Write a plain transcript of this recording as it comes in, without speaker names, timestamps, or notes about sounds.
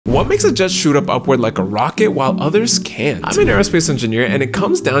What makes a jet shoot up upward like a rocket while others can't? I'm an aerospace engineer, and it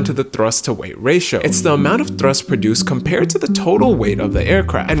comes down to the thrust to weight ratio. It's the amount of thrust produced compared to the total weight of the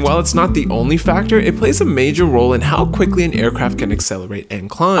aircraft. And while it's not the only factor, it plays a major role in how quickly an aircraft can accelerate and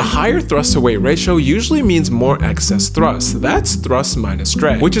climb. A higher thrust to weight ratio usually means more excess thrust. That's thrust minus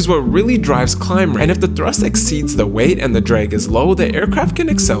drag, which is what really drives climb rate. And if the thrust exceeds the weight and the drag is low, the aircraft can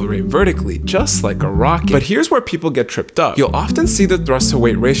accelerate vertically, just like a rocket. But here's where people get tripped up. You'll often see the thrust to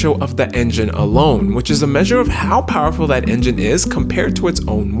weight ratio of the engine alone, which is a measure of how powerful that engine is compared to its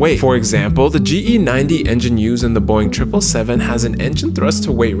own weight. For example, the GE90 engine used in the Boeing 777 has an engine thrust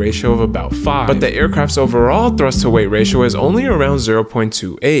to weight ratio of about 5, but the aircraft's overall thrust to weight ratio is only around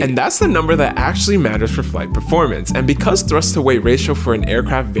 0.28, and that's the number that actually matters for flight performance. And because thrust to weight ratio for an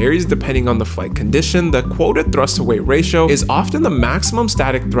aircraft varies depending on the flight condition, the quoted thrust to weight ratio is often the maximum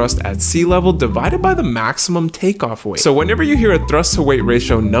static thrust at sea level divided by the maximum takeoff weight. So whenever you hear a thrust to weight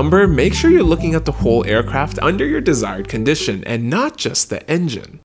ratio number, make sure you're looking at the whole aircraft under your desired condition and not just the engine.